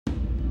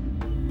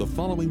The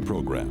following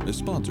program is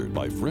sponsored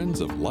by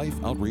Friends of Life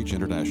Outreach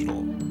International.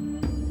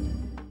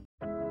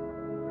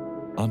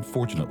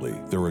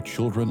 Unfortunately, there are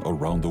children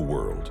around the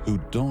world who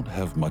don't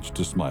have much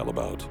to smile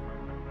about.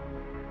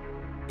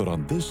 But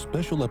on this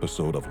special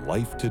episode of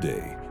Life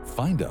Today,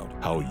 find out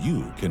how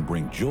you can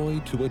bring joy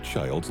to a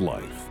child's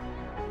life.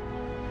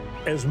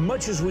 As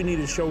much as we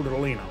need a shoulder to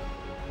lean on,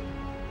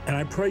 and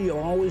I pray you'll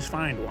always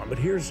find one, but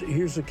here's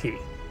the key.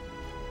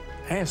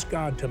 Ask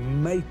God to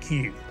make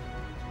you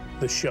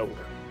the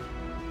shoulder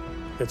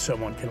that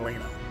someone can lean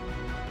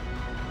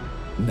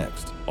on.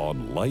 Next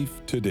on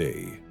Life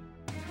Today.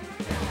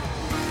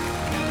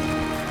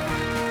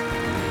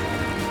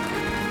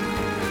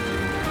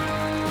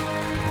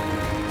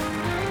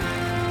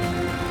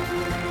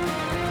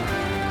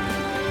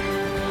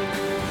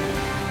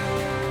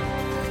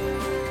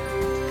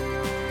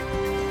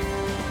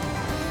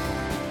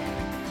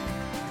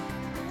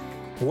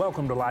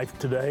 Welcome to Life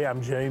Today.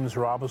 I'm James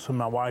Robison.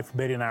 My wife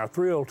Betty and I are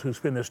thrilled to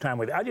spend this time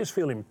with you. I just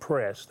feel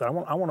impressed. I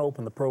want to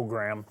open the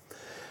program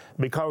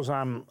because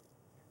I'm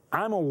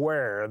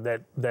aware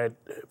that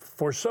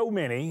for so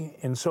many,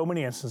 in so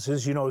many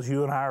instances, you know, as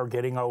you and I are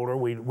getting older,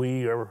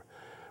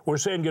 we're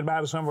saying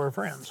goodbye to some of our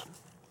friends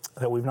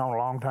that we've known a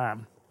long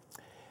time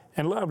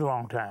and loved a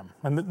long time,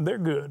 and they're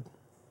good.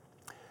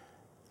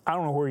 I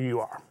don't know where you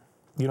are.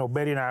 You know,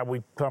 Betty and I,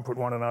 we comfort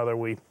one another.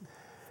 We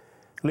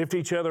lift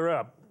each other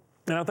up.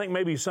 And I think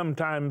maybe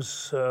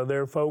sometimes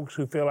there are folks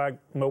who feel like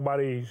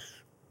nobody's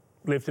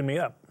lifting me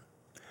up.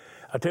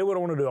 I tell you what I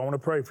want to do. I want to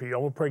pray for you. I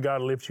want to pray God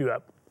to lift you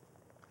up.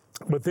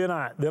 But then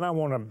I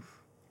want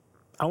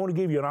to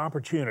give you an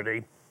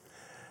opportunity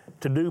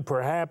to do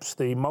perhaps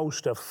the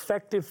most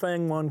effective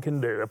thing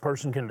a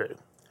person can do,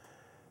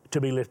 to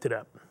be lifted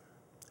up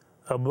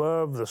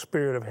above the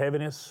spirit of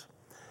heaviness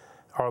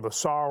or the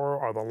sorrow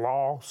or the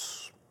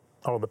loss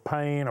or the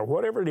pain or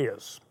whatever it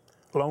is,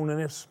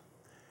 loneliness.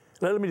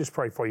 Let me just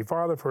pray for you.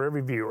 Father, for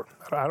every viewer,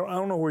 I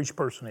don't know where each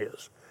person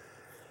is.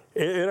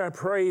 And I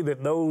pray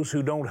that those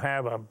who don't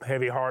have a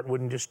heavy heart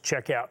wouldn't just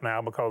check out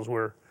now because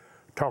we're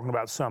talking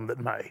about some that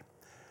may.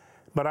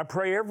 But I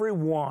pray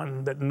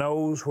everyone that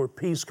knows where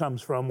peace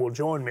comes from will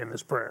join me in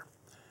this prayer.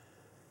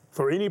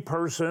 For any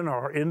person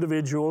or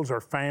individuals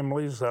or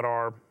families that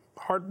are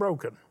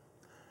heartbroken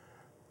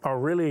or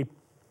really,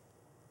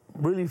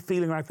 really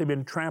feeling like they've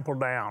been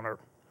trampled down or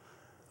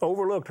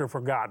overlooked or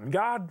forgotten.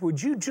 God,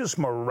 would you just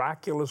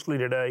miraculously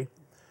today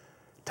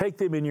take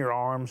them in your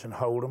arms and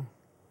hold them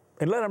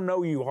and let them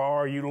know you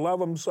love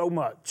them so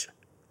much.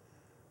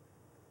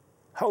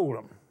 Hold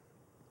them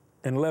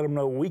and let them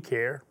know we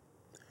care.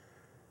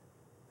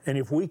 And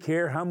if we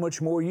care, how much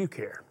more you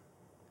care.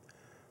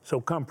 So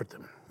comfort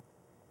them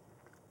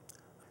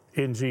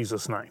in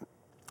Jesus' name.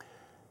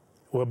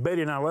 Well,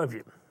 Betty and I love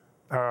you.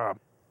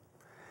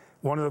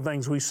 One of the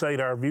things we say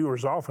to our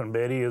viewers often,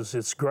 Betty, is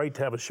it's great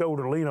to have a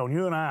shoulder to lean on.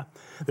 You and I,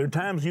 there are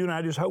times you and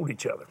I just hold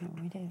each other.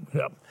 We do.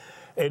 Yep.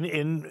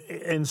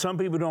 And some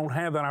people don't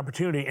have that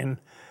opportunity. And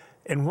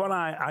what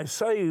I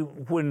say,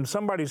 when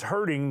somebody's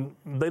hurting,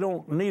 they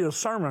don't need a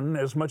sermon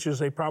as much as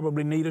they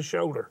probably need a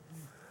shoulder,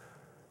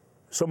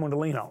 someone to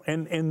lean on.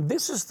 And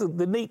this is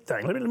the neat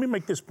thing. Let me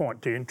make this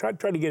point to you and try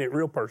to get it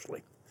real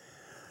personally.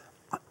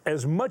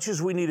 As much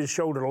as we need a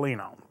shoulder to lean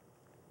on,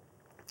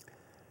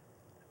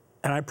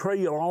 and I pray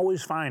you'll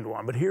always find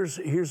one, but here's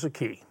the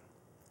key.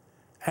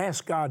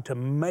 Ask God to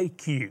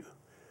make you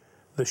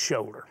the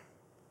shoulder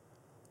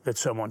that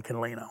someone can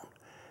lean on.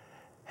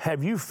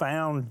 Have you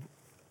found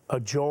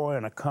a joy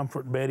and a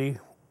comfort, Betty,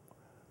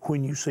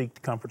 when you seek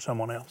to comfort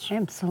someone else?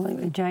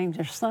 Absolutely, James.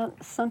 There's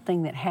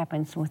something that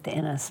happens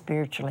within us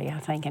spiritually, I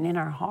think, and in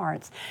our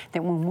hearts,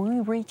 that when we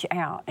reach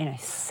out in a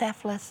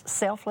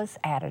selfless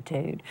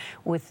attitude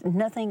with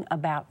nothing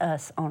about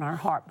us on our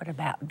heart but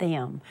about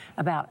them,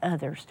 about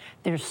others,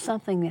 there's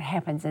something that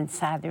happens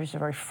inside. There's a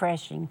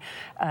refreshing,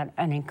 an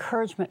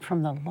encouragement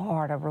from the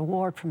Lord, a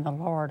reward from the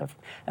Lord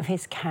of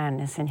His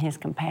kindness and His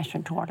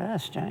compassion toward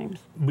us, James.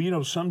 But you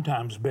know,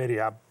 sometimes,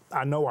 Betty,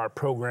 I know our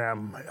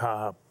program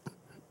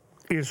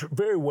is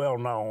very well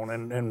known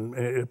and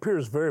it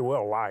appears very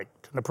well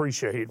liked and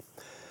appreciated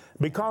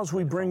because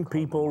we bring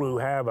people who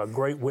have a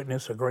great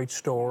witness, a great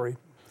story,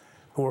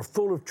 who are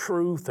full of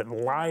truth and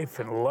life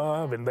and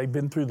love, and they've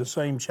been through the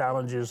same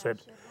challenges that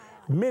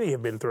many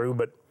have been through.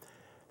 But,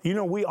 you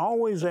know, we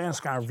always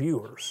ask our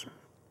viewers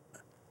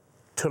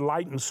to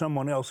lighten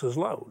someone else's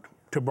load,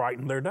 to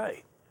brighten their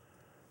day,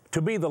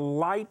 to be the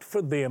light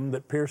for them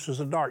that pierces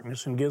the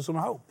darkness and gives them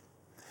hope.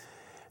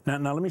 Now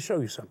let me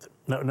show you something.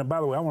 Now, by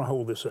the way, I want to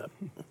hold this up.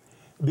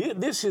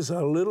 This is a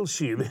little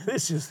shoe.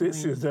 This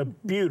is a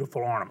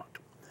beautiful ornament.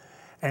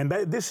 And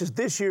this is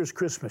this year's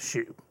Christmas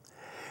shoe.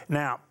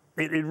 Now,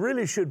 it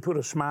really should put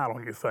a smile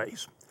on your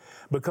face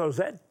because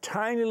that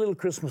tiny little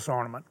Christmas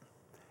ornament,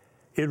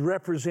 it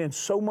represents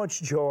so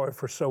much joy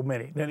for so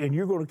many. And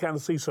you're going to kind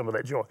of see some of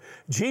that joy.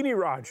 Jeannie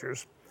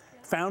Rogers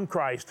found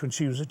Christ when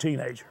she was a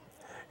teenager.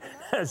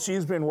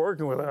 She's been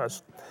working with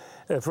us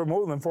for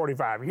more than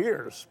 45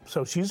 years.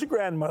 So she's a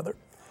grandmother,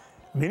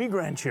 many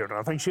grandchildren.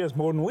 I think she has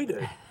more than we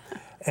do.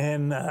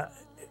 And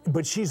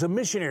but she's a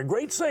missionary,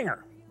 great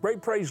singer,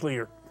 great praise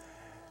leader.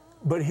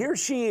 But here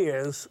she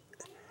is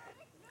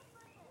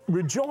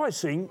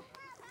rejoicing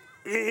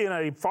in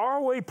a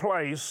faraway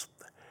place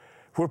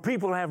where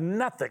people have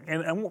nothing.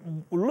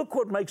 And look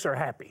what makes her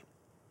happy.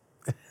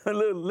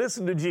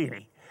 Listen to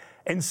Jeannie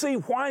and see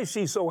why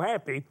she's so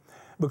happy,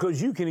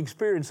 because you can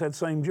experience that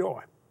same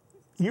joy.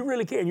 You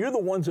really can. You're the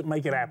ones that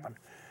make it happen.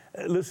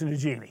 Listen to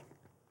Jeannie.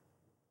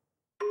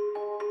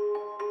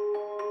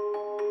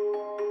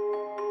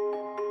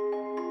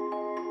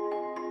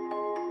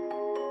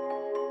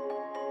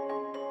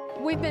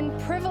 We've been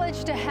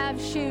privileged to have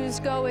shoes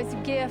go as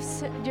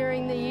gifts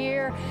during the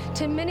year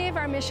to many of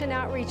our mission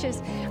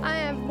outreaches. I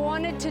have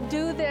wanted to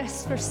do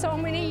this for so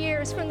many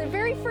years, from the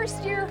very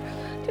first year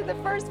to the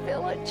first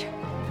village.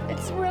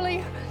 It's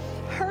really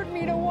hurt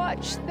me to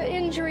watch the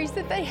injuries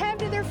that they have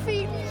to their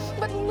feet.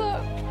 But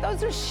look,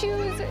 those are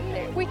shoes,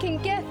 and we can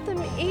get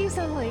them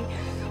easily.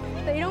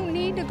 They don't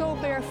need to go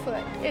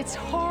barefoot. It's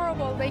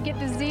horrible. They get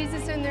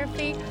diseases in their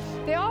feet.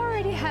 They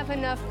already have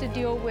enough to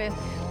deal with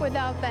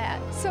without that.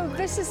 So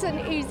this is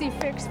an easy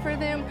fix for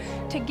them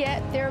to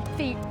get their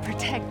feet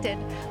protected.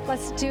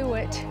 Let's do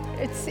it.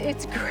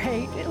 It's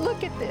great.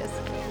 Look at this.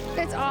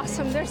 It's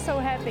awesome. They're so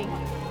happy.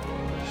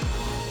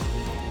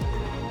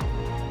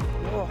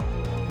 Oh,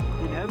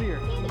 get heavier.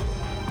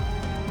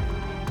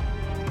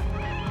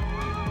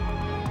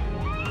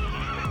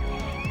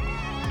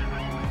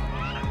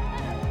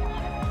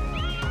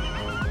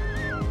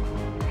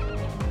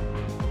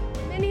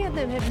 Many of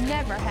them have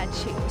never had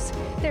shoes.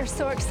 They're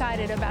so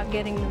excited about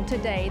getting them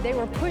today. They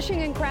were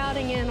pushing and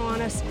crowding in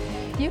on us.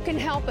 You can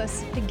help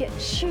us to get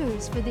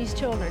shoes for these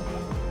children.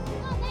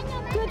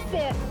 Good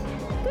fit.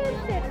 Good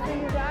fit for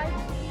you guys.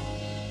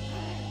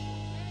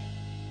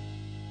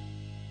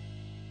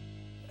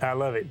 I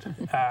love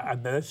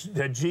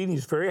it.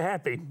 Jeannie's very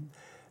happy.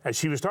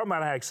 She was talking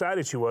about how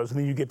excited she was, and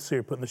then you get to see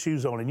her putting the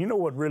shoes on. And you know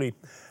what really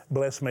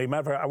blessed me?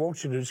 Matter of fact, I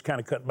want you to just kind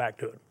of cut back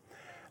to it.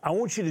 I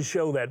want you to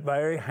show that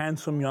very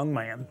handsome young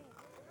man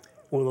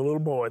with a little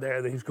boy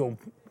there that he's going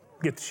to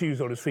get the shoes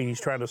on his feet. He's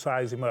trying to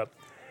size him up.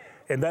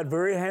 And that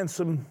very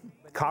handsome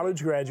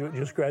college graduate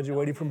just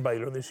graduated from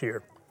Baylor this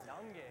year.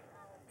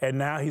 And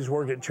now he's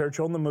working at Church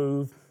on the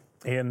Move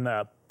in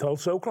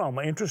Tulsa,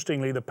 Oklahoma.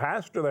 Interestingly, the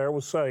pastor there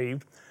was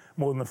saved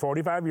more than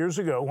 45 years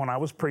ago when I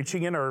was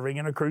preaching in Irving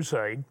in a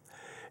crusade.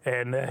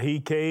 And he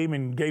came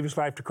and gave his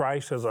life to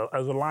Christ as a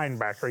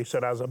linebacker. He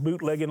said, I was a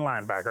bootlegging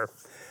linebacker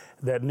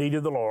that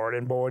needed the Lord,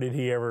 and boy, did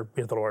he ever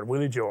get the Lord.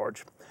 Willie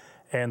George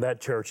and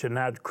that church. And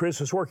now Chris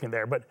is working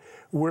there. But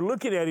we're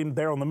looking at him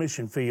there on the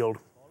mission field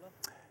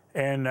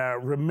and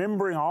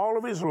remembering all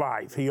of his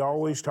life. He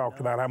always talked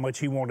about how much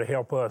he wanted to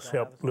help us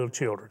help little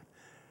children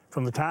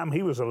from the time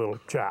he was a little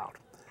child.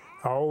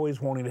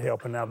 Always wanting to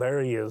help, and now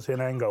there he is in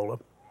Angola.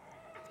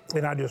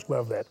 And I just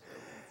love that.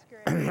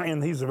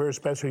 And he's a very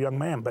special young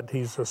man, but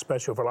he's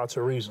special for lots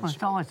of reasons. Well,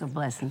 it's always a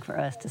blessing for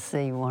us to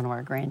see one of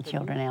our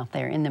grandchildren out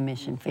there in the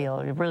mission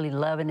field, really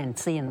loving and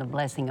seeing the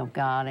blessing of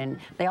God. And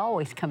they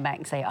always come back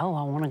and say, oh,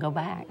 I want to go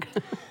back.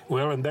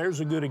 Well, and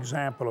there's a good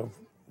example of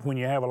when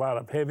you have a lot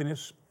of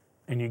heaviness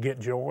and you get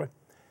joy.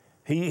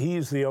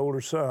 He's the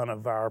older son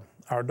of our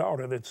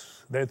daughter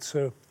that's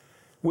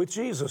with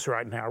Jesus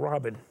right now,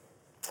 Robin.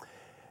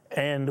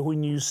 And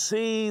when you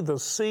see the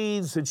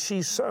seeds that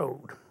she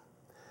sowed,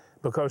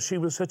 because she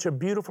was such a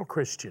beautiful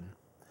Christian,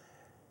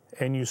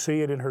 and you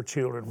see it in her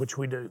children, which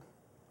we do.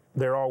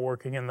 They're all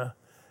working in the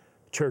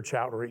church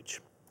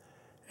outreach.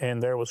 And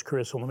there was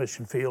Chris on the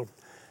mission field.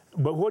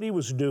 But what he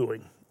was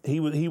doing, he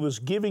was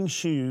giving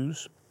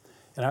shoes,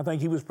 and I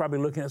think he was probably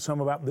looking at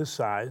some about this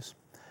size.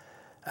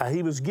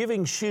 He was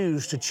giving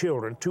shoes to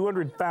children,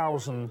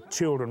 200,000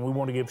 children we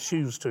want to give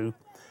shoes to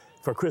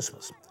for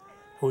Christmas,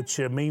 which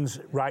means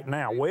right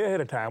now, way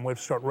ahead of time, we have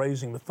to start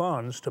raising the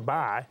funds to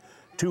buy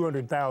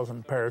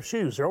 200,000 pair of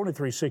shoes. They're only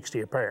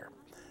 $360 a pair,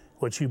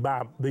 which you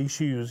buy these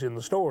shoes in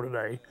the store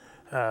today,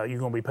 you're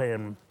going to be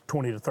paying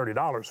 $20 to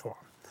 $30 for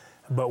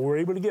them. But we're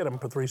able to get them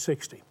for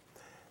 $360.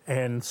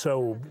 And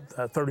so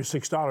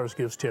 $36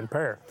 gives 10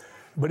 pair.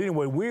 But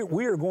anyway,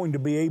 we are going to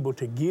be able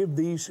to give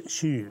these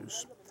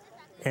shoes,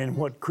 and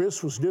what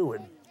Chris was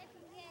doing,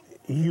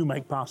 you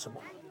make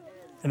possible.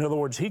 In other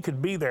words, he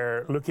could be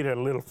there looking at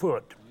a little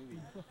foot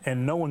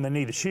and knowing they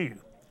need a shoe,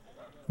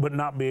 but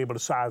not be able to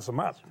size them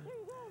up.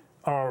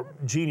 Or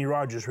Jeannie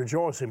Rogers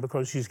rejoicing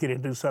because she's getting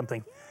to do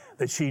something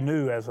that she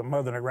knew as a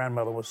mother and a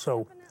grandmother was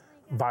so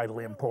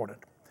vitally important.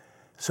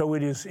 So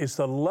it's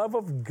the love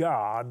of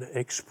God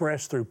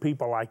expressed through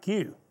people like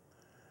you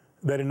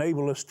that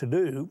enable us to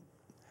do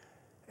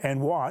and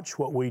watch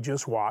what we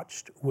just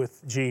watched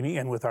with Jeannie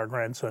and with our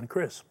grandson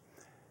Chris,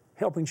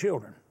 helping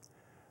children.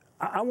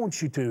 I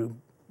want you to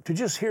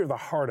just hear the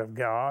heart of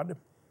God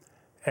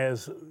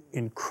as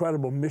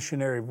incredible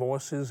missionary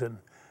voices and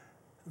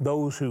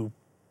those who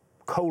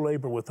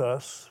co-labor with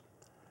us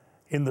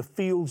in the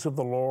fields of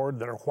the Lord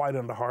that are white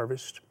unto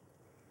harvest.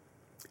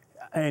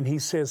 And he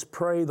says,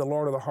 pray the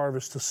Lord of the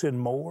harvest to send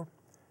more.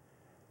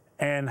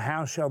 And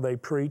how shall they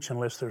preach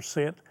unless they're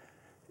sent?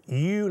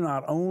 You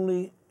not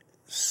only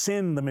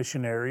send the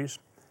missionaries,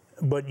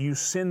 but you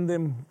send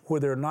them where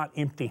they're not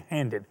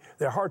empty-handed.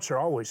 Their hearts are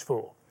always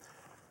full.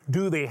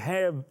 Do they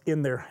have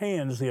in their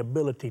hands the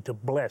ability to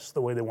bless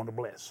the way they want to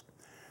bless?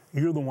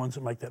 You're the ones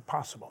that make that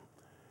possible.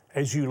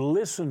 As you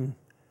listen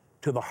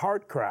to the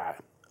heart cry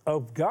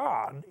of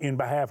God in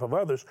behalf of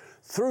others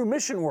through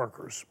mission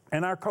workers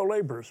and our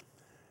co-laborers,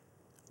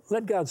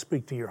 let God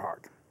speak to your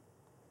heart.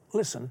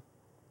 Listen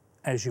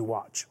as you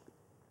watch.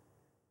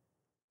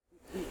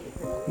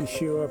 You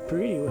sure are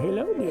pretty. Well,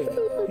 hello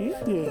there. Hey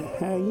there.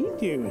 How you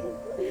doing?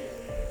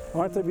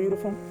 Aren't they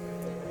beautiful?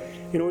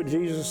 You know what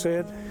Jesus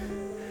said?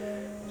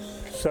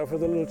 Suffer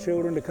the little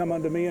children to come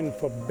unto me and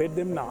forbid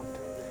them not.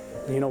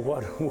 You know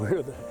what?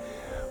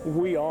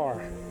 We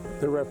are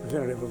the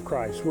representative of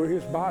Christ. We're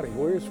his body.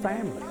 We're his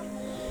family.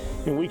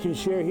 And we can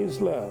share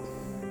his love.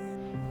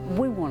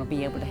 We want to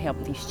be able to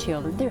help these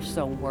children. They're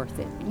so worth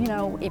it. You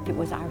know, if it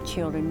was our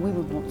children, we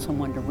would want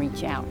someone to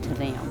reach out to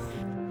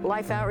them.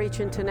 Life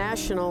Outreach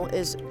International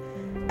is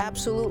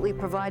absolutely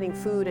providing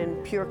food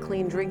and pure,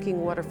 clean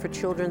drinking water for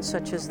children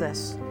such as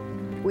this.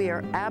 We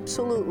are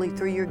absolutely,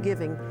 through your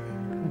giving,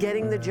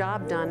 getting the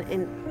job done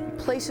in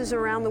places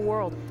around the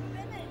world.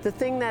 The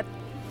thing that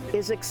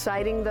is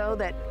exciting, though,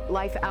 that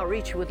Life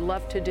Outreach would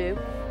love to do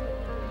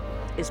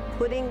is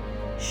putting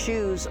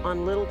shoes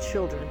on little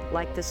children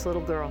like this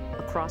little girl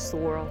across the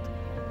world.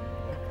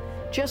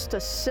 Just a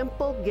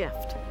simple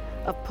gift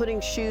of putting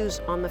shoes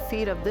on the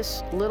feet of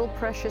this little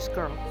precious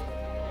girl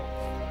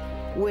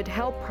would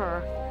help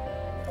her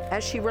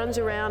as she runs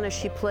around, as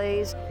she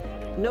plays,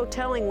 no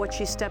telling what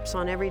she steps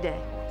on every day.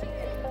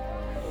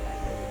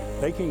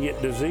 They can get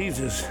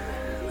diseases.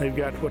 They've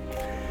got what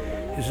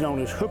is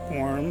known as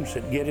hookworms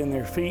that get in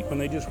their feet when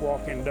they just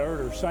walk in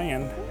dirt or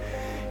sand,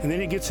 and then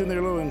it gets in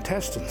their little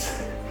intestines,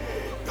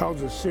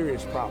 causes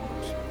serious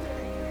problems.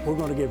 We're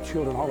going to give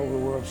children all over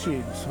the world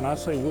shoes, and I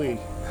say we,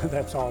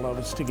 that's all of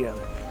us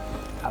together.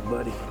 Hi,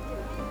 buddy.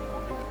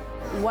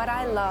 What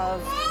I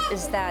love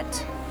is that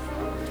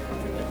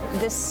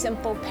this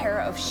simple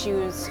pair of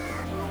shoes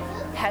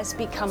has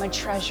become a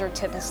treasure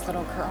to this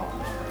little girl.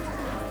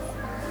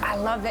 I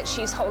love that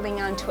she's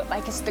holding on to it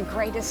like it's the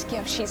greatest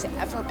gift she's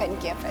ever been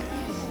given.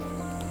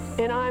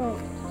 And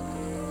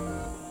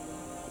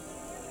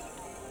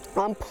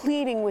I'm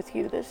pleading with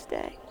you this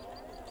day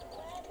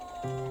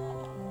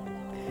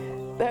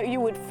that you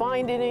would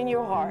find it in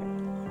your heart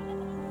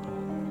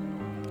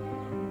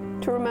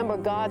to remember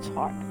God's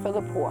heart for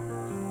the poor.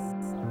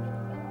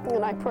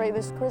 And I pray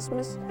this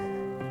Christmas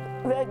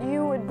that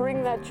you would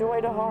bring that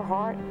joy to her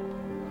heart.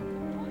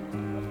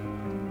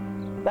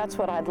 That's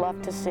what I'd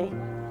love to see.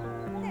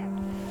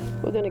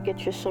 We're going to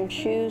get you some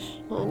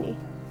shoes, honey.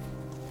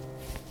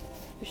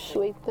 You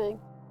sweet thing.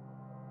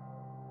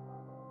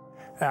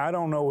 Now, I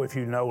don't know if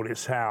you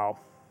notice how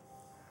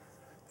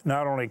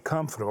not only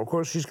comfortable, of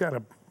course she's got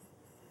a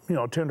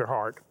tender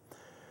heart,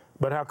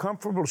 but how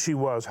comfortable she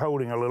was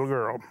holding a little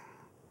girl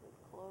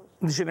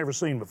that she'd never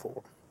seen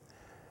before.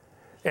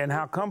 And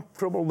how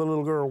comfortable the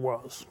little girl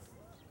was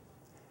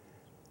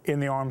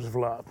in the arms of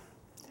love.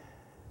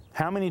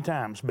 How many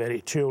times, Betty,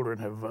 children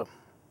have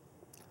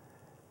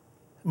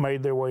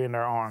made their way in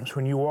their arms?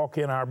 When you walk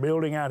in our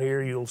building out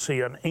here, you'll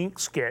see an ink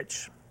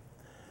sketch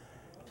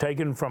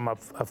taken from a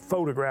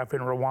photograph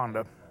in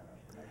Rwanda,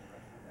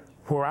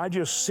 where I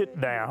just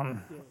sit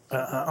down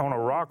on a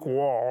rock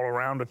wall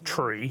around a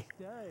tree,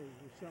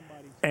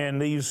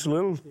 and these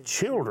little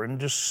children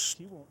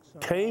just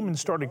came and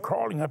started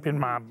crawling up in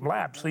my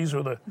laps. These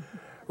are the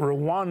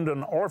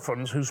Rwandan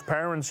orphans whose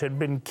parents had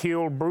been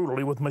killed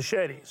brutally with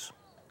machetes.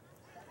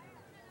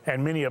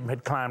 And many of them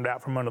had climbed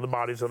out from under the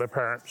bodies of their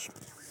parents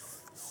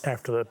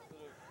after the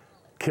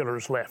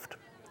killers left.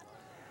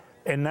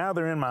 And now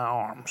they're in my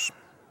arms.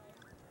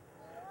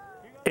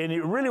 And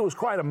it really was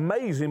quite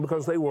amazing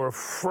because they were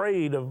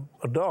afraid of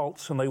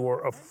adults and they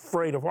were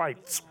afraid of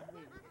whites.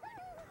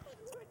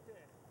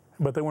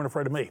 But they weren't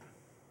afraid of me.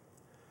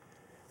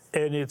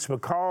 And it's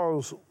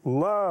because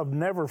love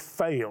never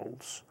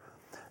fails,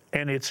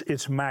 and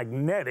it's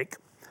magnetic.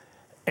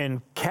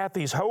 And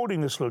Kathy's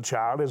holding this little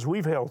child, as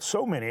we've held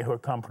so many who are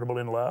comfortable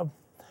in love.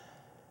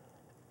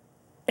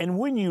 And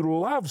when you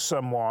love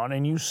someone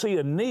and you see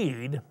a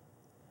need,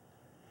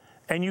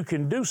 and you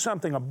can do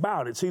something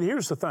about it. See,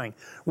 here's the thing.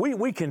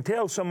 We can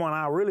tell someone,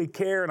 I really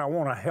care and I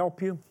want to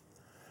help you,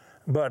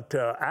 but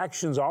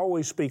actions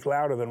always speak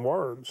louder than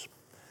words.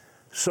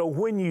 So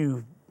when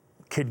you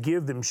could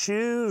give them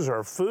shoes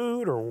or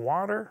food or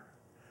water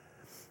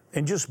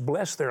and just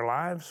bless their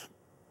lives,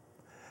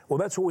 well,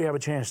 that's what we have a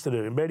chance to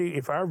do. And Betty,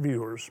 if our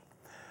viewers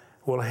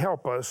will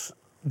help us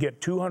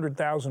get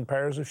 200,000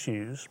 pairs of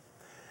shoes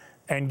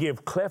and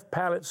give cleft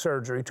palate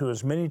surgery to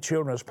as many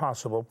children as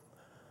possible,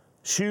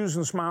 shoes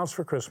and smiles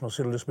for Christmas,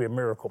 it'll just be a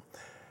miracle.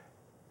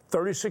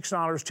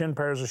 $36, 10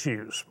 pairs of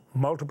shoes.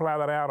 Multiply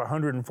that out,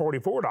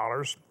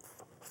 $144,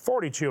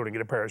 40 children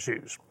get a pair of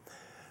shoes.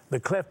 The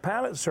cleft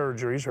palate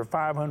surgeries are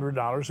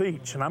 $500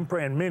 each, and I'm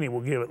praying many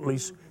will give at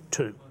least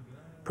 2.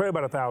 Pray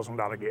about a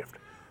 $1,000 gift.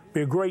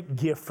 Be a great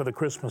gift for the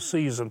Christmas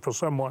season for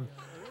someone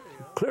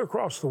clear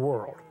across the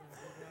world.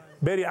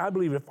 Betty, I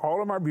believe if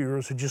all of our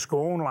viewers would just go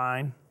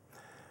online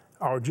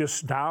or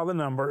just dial the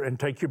number and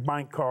take your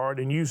bank card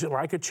and use it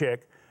like a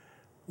check,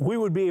 we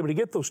would be able to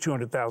get those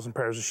 200,000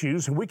 pairs of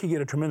shoes, and we could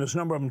get a tremendous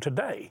number of them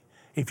today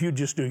if you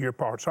just do your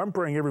part. So I'm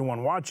praying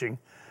everyone watching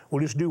will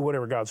just do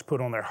whatever God's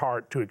put on their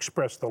heart to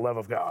express the love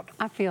of God.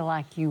 I feel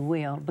like you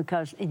will,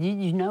 because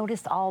you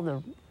noticed all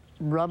the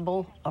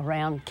rubble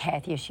around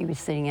Kathy as she was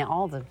sitting out,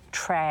 all the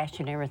trash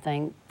and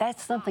everything.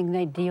 That's something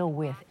they deal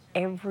with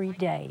every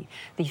day.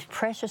 These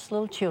precious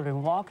little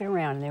children walking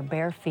around in their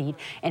bare feet,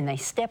 and they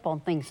step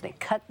on things that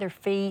cut their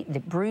feet,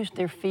 that bruise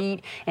their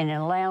feet, and it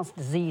allows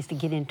disease to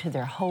get into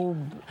their whole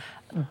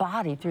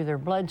body through their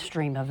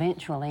bloodstream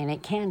eventually, and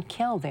it can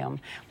kill them.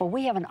 Well,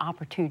 we have an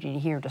opportunity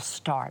here to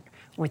start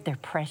with their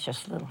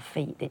precious little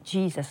feet that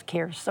Jesus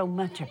cares so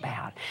much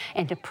about,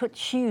 and to put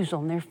shoes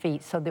on their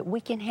feet so that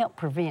we can help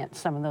prevent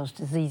some of those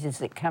diseases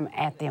that come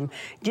at them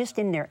just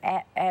in their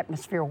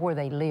atmosphere where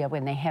they live,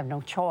 and they have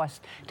no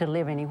choice to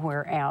live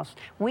anywhere else.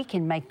 We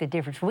can make the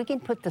difference. We can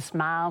put the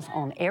smiles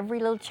on every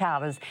little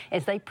child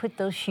as they put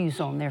those shoes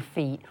on their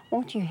feet.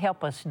 Won't you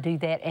help us do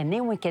that? And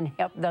then we can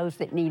help those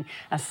that need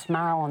a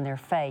smile on their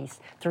face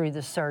through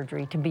the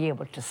surgery to be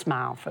able to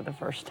smile for the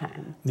first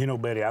time. You know,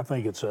 Betty, I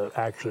think it's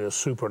actually a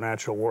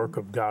supernatural work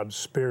of God's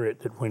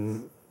Spirit that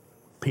when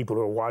people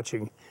who are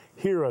watching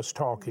hear us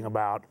talking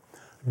about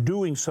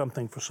doing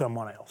something for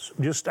someone else,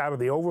 just out of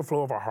the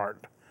overflow of our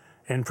heart.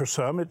 And for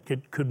some,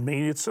 it could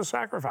mean it's a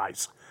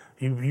sacrifice.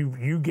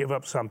 You give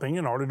up something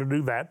in order to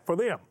do that for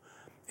them.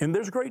 And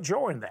there's great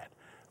joy in that.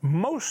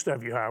 Most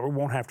of you, however,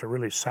 won't have to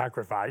really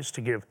sacrifice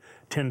to give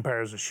 10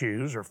 pairs of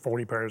shoes or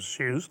 40 pairs of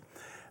shoes.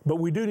 But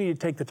we do need to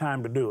take the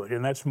time to do it,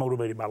 and that's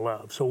motivated by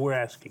love. So we're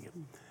asking you,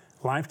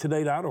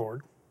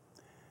 lifetoday.org,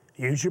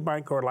 use your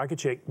bank card like a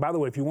check. By the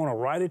way, if you want to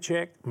write a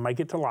check, make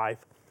it to Life,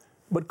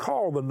 but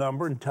call the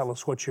number and tell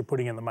us what you're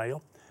putting in the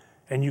mail.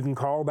 And you can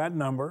call that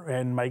number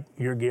and make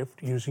your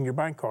gift using your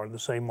bank card the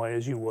same way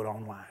as you would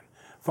online.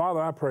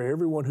 Father, I pray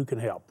everyone who can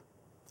help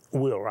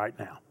will right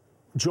now,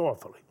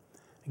 joyfully,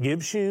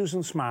 give shoes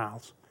and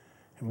smiles.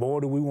 And boy,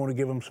 do we want to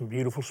give them some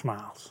beautiful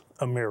smiles,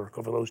 a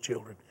miracle for those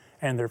children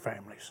and their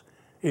families.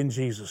 In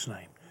Jesus'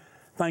 name.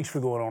 Thanks for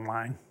going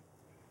online.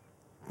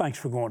 Thanks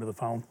for going to the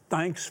phone.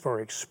 Thanks for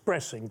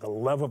expressing the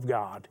love of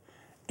God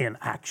in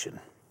action.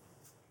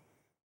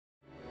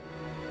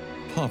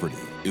 Poverty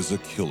is a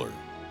killer,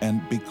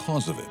 and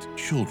because of it,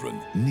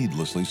 children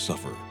needlessly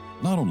suffer,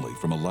 not only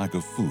from a lack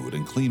of food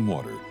and clean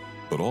water,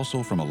 but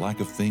also from a lack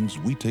of things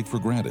we take for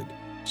granted,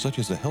 such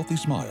as a healthy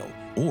smile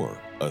or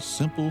a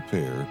simple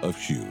pair of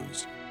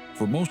shoes.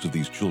 For most of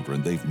these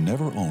children, they've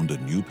never owned a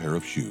new pair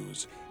of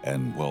shoes.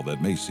 And while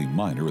that may seem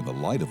minor in the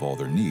light of all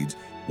their needs,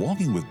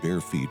 walking with bare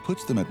feet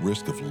puts them at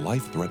risk of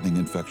life-threatening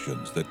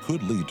infections that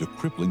could lead to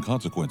crippling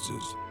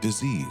consequences,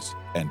 disease,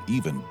 and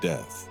even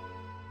death.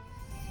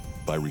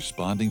 By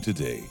responding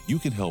today, you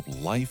can help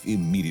Life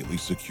immediately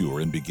secure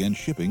and begin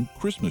shipping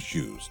Christmas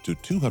shoes to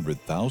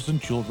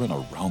 200,000 children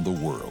around the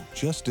world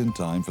just in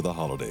time for the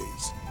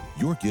holidays.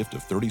 Your gift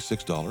of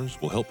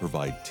 $36 will help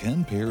provide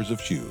 10 pairs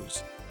of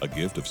shoes. A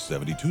gift of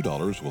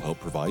 $72 will help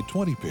provide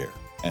 20 pair.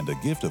 And a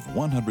gift of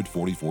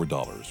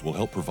 $144 will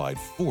help provide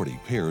 40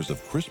 pairs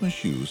of Christmas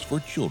shoes for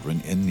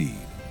children in need.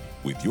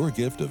 With your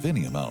gift of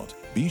any amount,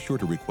 be sure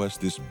to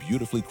request this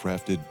beautifully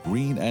crafted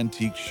green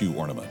antique shoe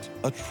ornament,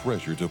 a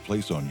treasure to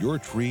place on your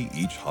tree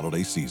each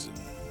holiday season.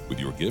 With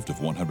your gift of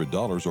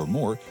 $100 or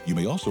more, you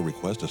may also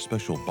request a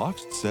special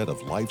boxed set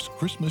of Life's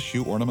Christmas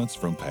shoe ornaments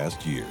from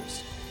past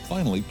years.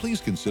 Finally, please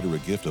consider a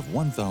gift of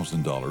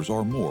 $1,000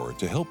 or more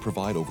to help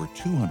provide over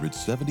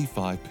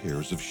 275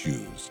 pairs of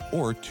shoes,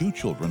 or 2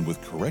 children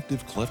with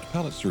corrective cleft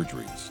palate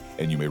surgeries.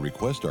 And you may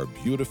request our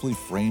beautifully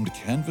framed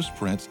canvas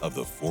prints of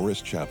the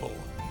Forest Chapel.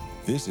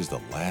 This is the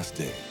last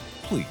day.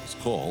 Please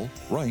call,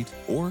 write,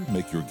 or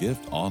make your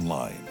gift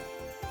online.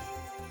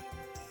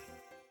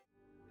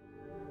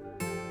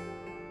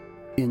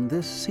 In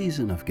this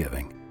season of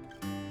giving,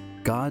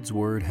 God's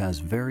Word has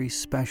very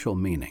special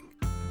meaning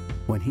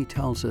when He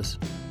tells us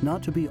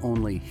not to be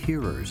only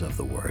hearers of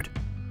the Word,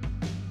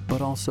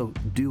 but also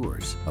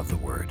doers of the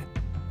Word.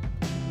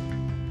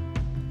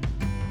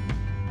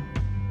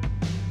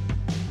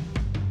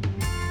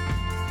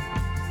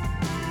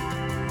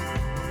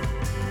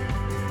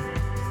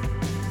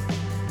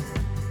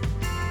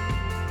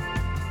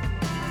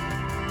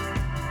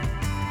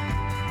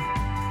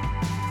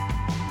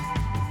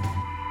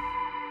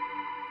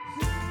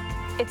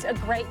 It's a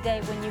great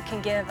day when you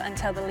can give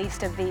until the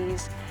least of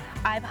these.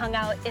 I've hung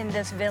out in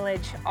this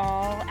village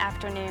all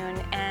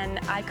afternoon, and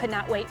I could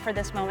not wait for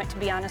this moment, to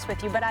be honest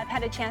with you, but I've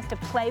had a chance to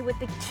play with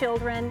the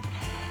children.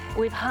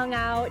 We've hung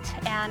out,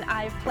 and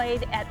I've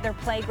played at their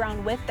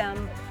playground with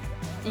them.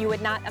 You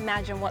would not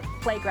imagine what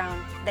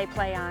playground they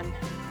play on.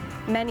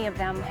 Many of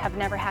them have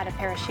never had a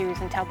pair of shoes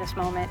until this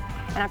moment,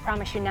 and I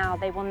promise you now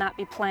they will not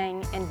be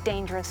playing in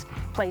dangerous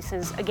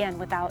places again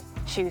without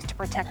shoes to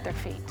protect their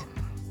feet.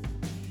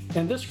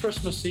 And this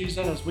Christmas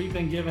season, as we've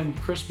been giving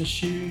Christmas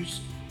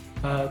shoes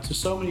to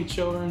so many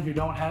children who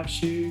don't have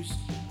shoes,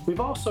 we've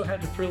also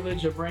had the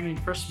privilege of bringing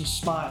Christmas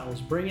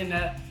smiles, bringing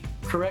that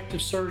corrective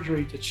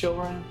surgery to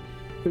children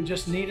who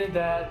just needed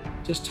that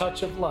just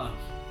touch of love.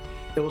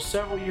 It was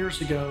several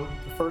years ago,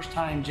 the first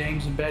time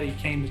James and Betty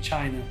came to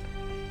China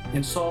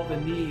and saw the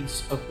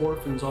needs of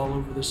orphans all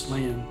over this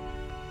land.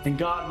 And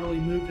God really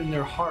moved in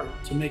their heart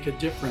to make a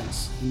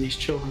difference in these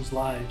children's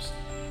lives.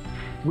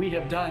 We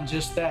have done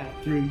just that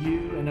through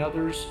you and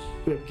others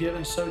who have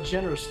given so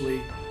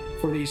generously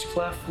for these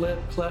cleft lip,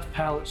 cleft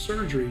palate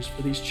surgeries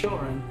for these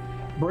children,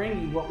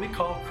 bringing what we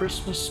call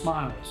Christmas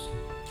smiles.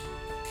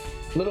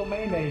 Little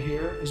May May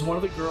here is one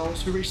of the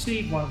girls who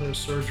received one of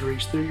those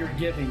surgeries through your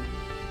giving.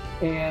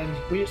 And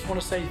we just want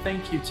to say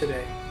thank you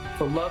today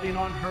for loving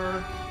on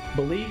her,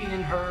 believing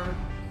in her.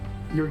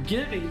 Your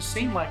giving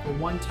seemed like a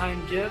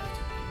one-time gift,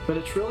 but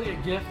it's really a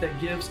gift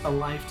that gives a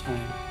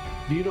lifetime.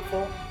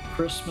 Beautiful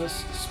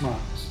Christmas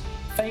smiles.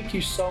 Thank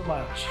you so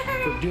much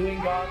for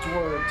doing God's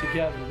Word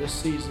together this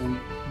season,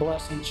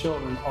 blessing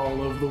children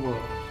all over the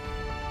world.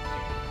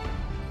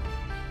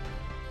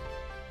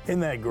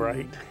 Isn't that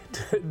great?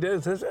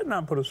 Does that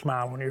not put a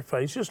smile on your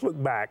face? Just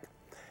look back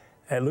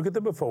and look at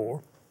the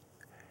before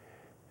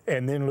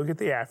and then look at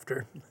the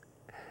after.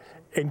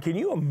 And can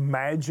you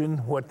imagine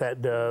what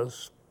that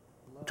does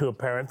to a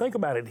parent? Think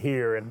about it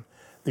here in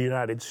the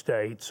United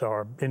States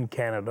or in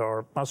Canada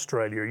or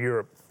Australia or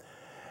Europe.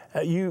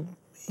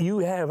 You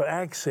have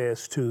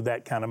access to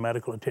that kind of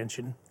medical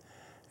attention.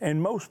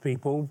 And most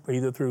people,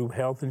 either through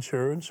health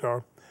insurance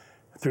or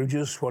through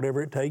just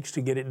whatever it takes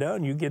to get it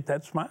done, you get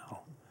that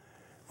smile.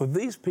 But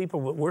these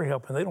people that we're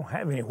helping, they don't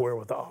have any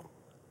wherewithal.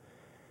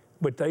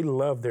 But they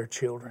love their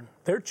children.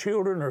 Their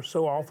children are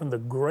so often the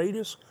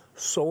greatest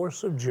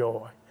source of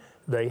joy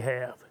they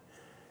have.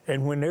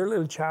 And when their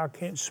little child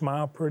can't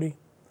smile pretty,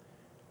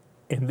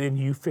 and then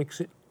you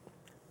fix it,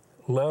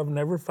 love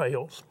never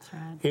fails.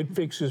 Right. It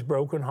fixes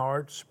broken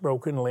hearts,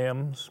 broken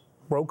limbs,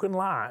 broken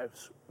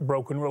lives,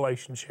 broken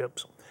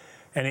relationships,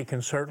 and it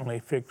can certainly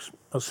fix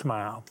a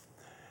smile.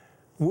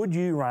 Would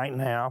you right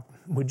now,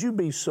 would you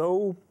be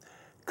so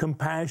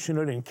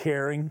compassionate and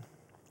caring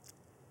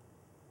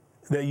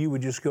that you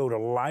would just go to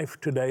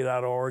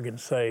lifetoday.org and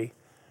say,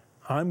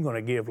 I'm going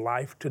to give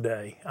life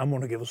today. I'm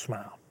going to give a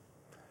smile.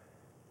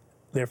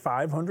 They're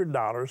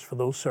 $500 for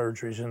those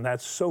surgeries, and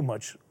that's so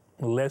much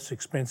less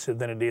expensive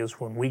than it is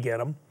when we get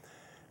them.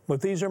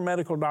 But these are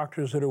medical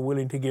doctors that are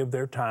willing to give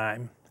their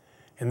time,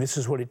 and this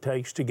is what it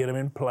takes to get them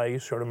in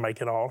place or to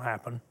make it all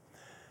happen.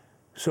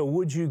 So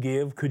would you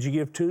give? Could you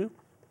give two?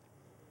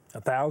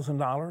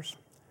 $1,000?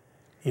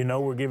 You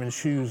know we're giving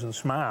shoes and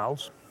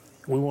smiles.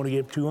 We want to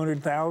give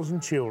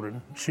 200,000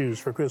 children shoes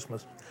for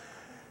Christmas.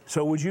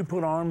 So would you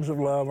put arms of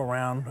love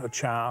around a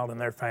child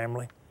and their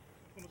family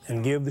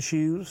and give the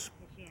shoes?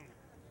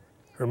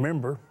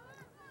 Remember,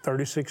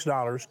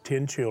 $36,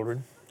 10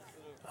 children,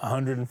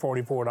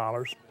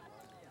 $144,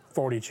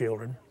 40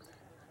 children,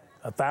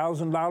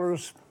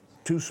 $1,000,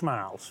 2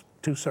 smiles,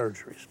 2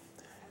 surgeries.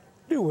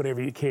 Do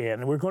whatever you can.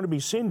 And we're going to be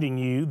sending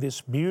you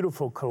this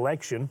beautiful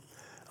collection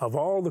of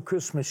all the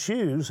Christmas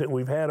shoes that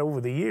we've had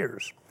over the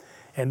years.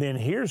 And then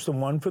here's the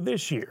one for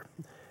this year.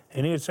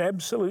 And it's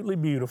absolutely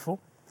beautiful.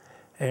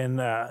 And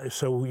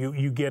so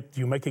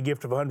you make a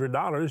gift of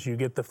 $100, you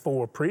get the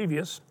 4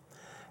 previous,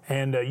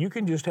 and you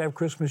can just have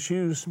Christmas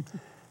shoes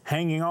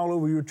hanging all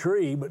over your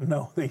tree, but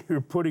know that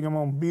you're putting them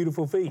on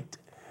beautiful feet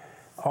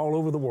all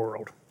over the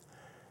world.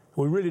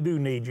 We really do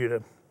need you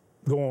to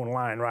go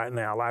online right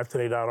now,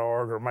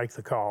 lifetoday.org, or make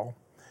the call.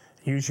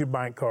 Use your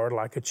bank card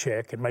like a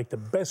check and make the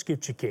best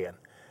gift you can.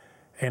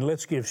 And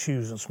let's give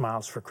shoes and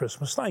smiles for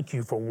Christmas. Thank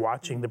you for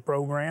watching the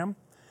program.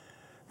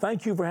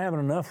 Thank you for having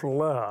enough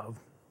love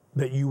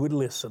that you would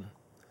listen.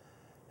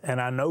 And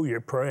I know you're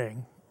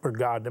praying for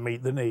God to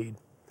meet the need,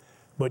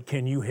 but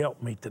can you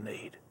help meet the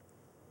need?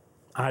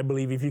 I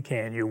believe if you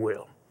can, you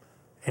will.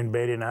 And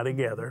Betty and I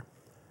together,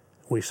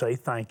 we say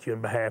thank you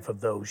on behalf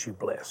of those you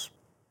bless.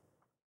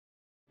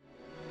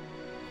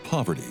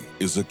 Poverty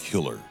is a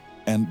killer,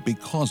 and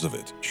because of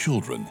it,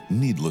 children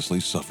needlessly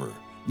suffer,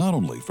 not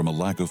only from a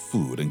lack of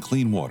food and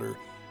clean water,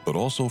 but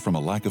also from a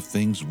lack of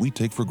things we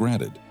take for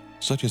granted,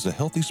 such as a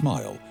healthy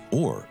smile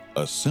or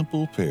a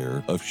simple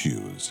pair of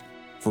shoes.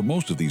 For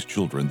most of these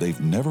children, they've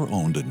never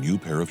owned a new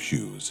pair of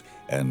shoes,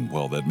 and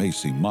while that may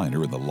seem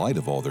minor in the light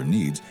of all their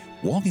needs,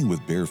 walking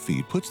with bare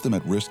feet puts them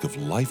at risk of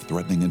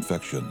life-threatening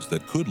infections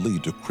that could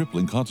lead to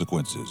crippling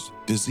consequences,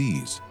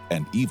 disease,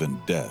 and even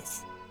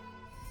death.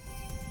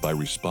 By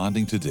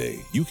responding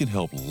today, you can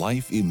help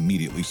Life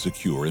immediately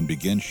secure and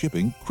begin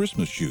shipping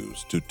Christmas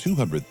shoes to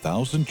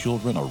 200,000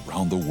 children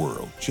around the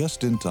world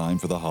just in time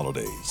for the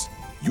holidays.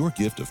 Your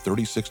gift of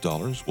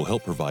 $36 will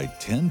help provide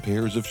 10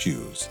 pairs of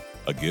shoes.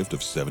 A gift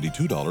of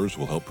 $72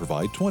 will help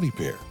provide 20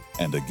 pair.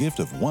 And a gift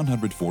of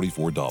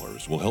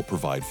 $144 will help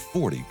provide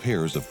 40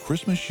 pairs of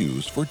Christmas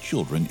shoes for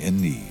children in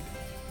need.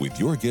 With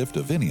your gift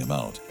of any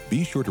amount,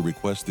 be sure to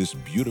request this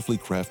beautifully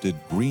crafted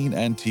green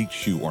antique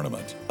shoe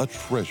ornament, a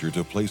treasure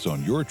to place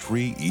on your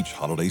tree each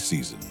holiday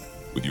season.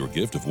 With your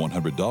gift of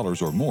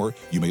 $100 or more,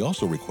 you may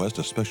also request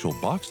a special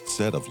boxed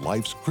set of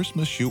Life's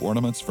Christmas shoe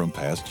ornaments from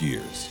past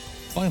years.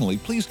 Finally,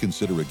 please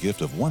consider a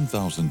gift of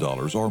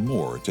 $1,000 or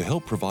more to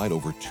help provide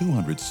over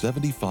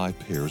 275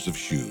 pairs of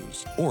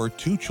shoes, or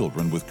 2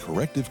 children with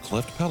corrective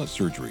cleft palate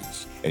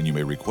surgeries. And you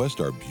may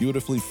request our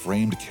beautifully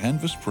framed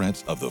canvas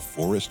prints of the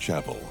Forest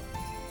Chapel.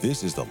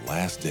 This is the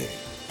last day.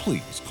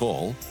 Please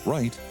call,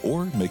 write,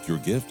 or make your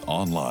gift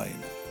online.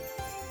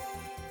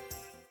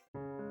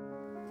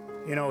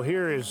 You know,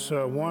 here is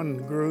one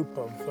group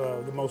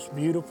of the most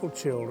beautiful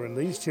children.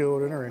 These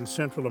children are in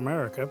Central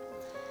America,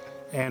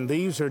 and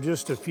these are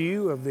just a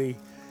few of the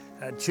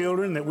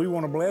children that we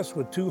want to bless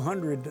with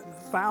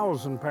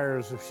 200,000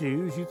 pairs of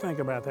shoes. You think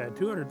about that,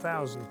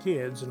 200,000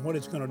 kids and what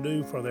it's going to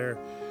do for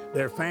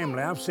their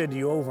family. I've said to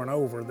you over and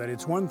over that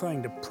it's one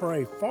thing to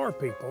pray for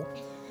people,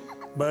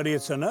 but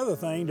it's another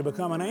thing to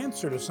become an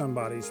answer to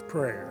somebody's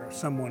prayer,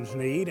 someone's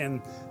need. And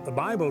the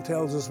Bible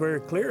tells us very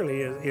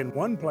clearly in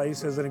one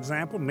place as an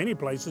example, many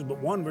places, but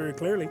one very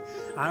clearly,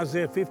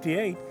 Isaiah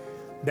 58,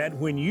 that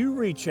when you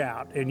reach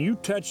out and you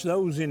touch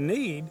those in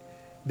need,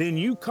 then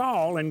you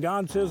call and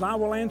God says, I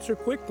will answer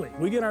quickly.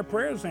 We get our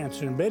prayers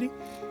answered. And Betty,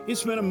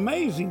 it's been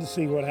amazing to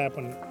see what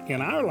happened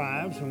in our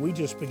lives when we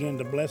just begin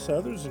to bless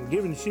others, and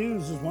giving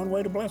shoes is one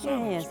way to bless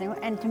others. Yes,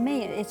 and to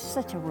me, it's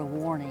such a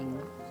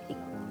rewarding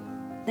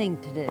thing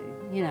to do.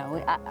 You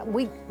know,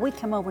 we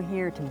come over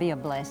here to be a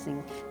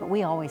blessing, but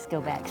we always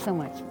go back so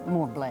much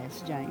more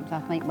blessed, James,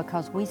 I think,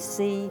 because we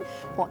see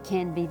what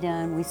can be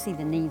done, we see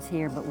the needs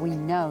here, but we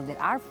know that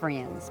our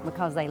friends,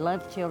 because they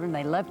love children,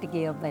 they love to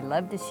give, they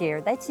love to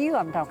share, that's you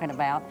I'm talking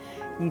about,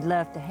 you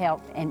love to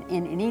help and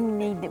in any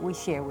need that we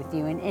share with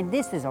you, and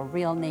this is a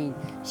real need,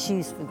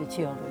 shoes for the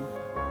children.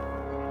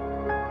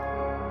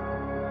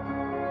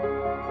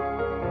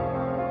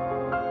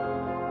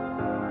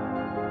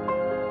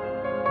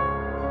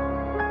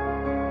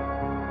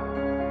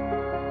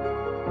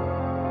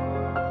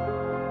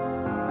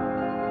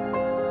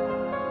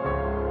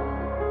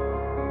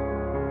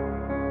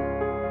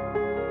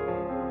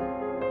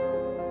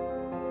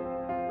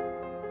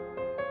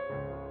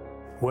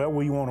 Well,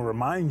 we want to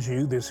remind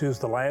you this is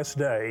the last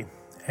day,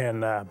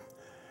 and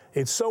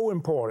it's so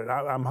important.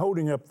 I'm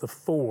holding up the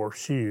 4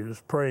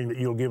 shoes, praying that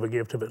you'll give a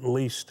gift of at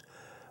least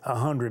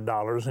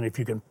 $100, and if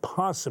you can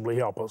possibly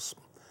help us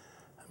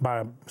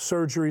by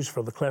surgeries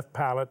for the cleft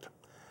palate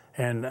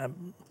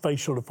and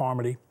facial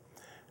deformity.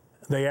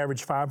 They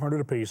average $500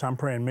 apiece. I'm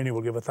praying many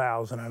will give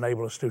 $1,000 and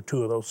enable us to do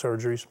 2 of those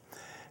surgeries.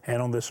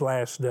 And on this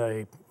last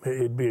day,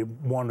 it'd be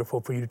wonderful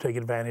for you to take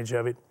advantage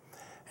of it.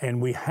 And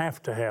we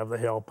have to have the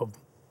help of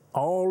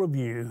all of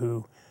you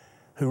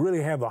who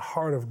really have the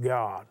heart of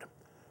God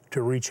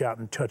to reach out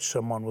and touch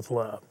someone with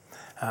love.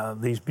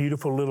 These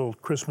beautiful little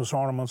Christmas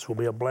ornaments will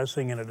be a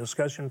blessing and a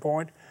discussion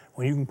point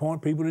when you can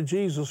point people to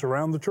Jesus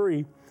around the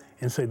tree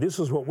and say, this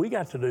is what we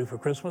got to do for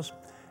Christmas,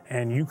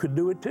 and you could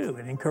do it too,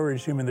 and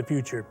encourage him in the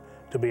future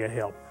to be a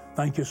help.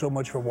 Thank you so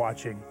much for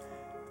watching.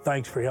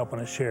 Thanks for helping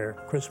us share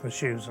Christmas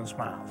shoes and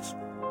smiles.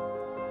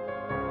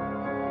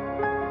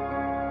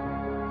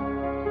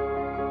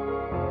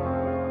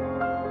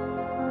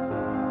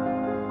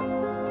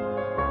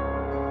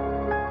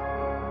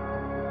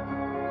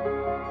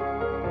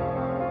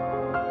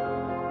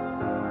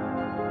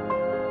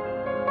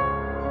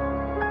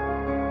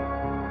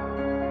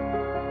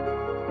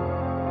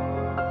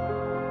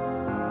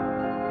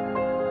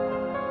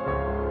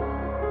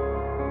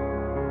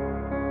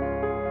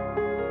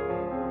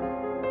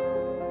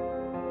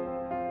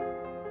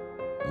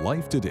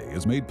 Life Today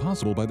is made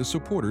possible by the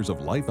supporters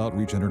of Life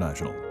Outreach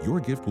International. Your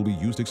gift will be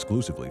used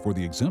exclusively for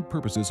the exempt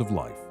purposes of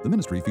life. The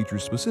ministry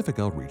features specific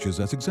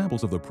outreaches as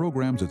examples of the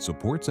programs it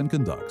supports and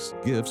conducts.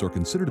 Gifts are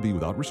considered to be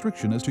without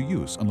restriction as to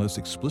use unless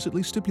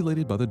explicitly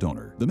stipulated by the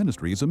donor. The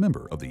ministry is a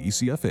member of the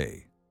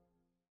ECFA.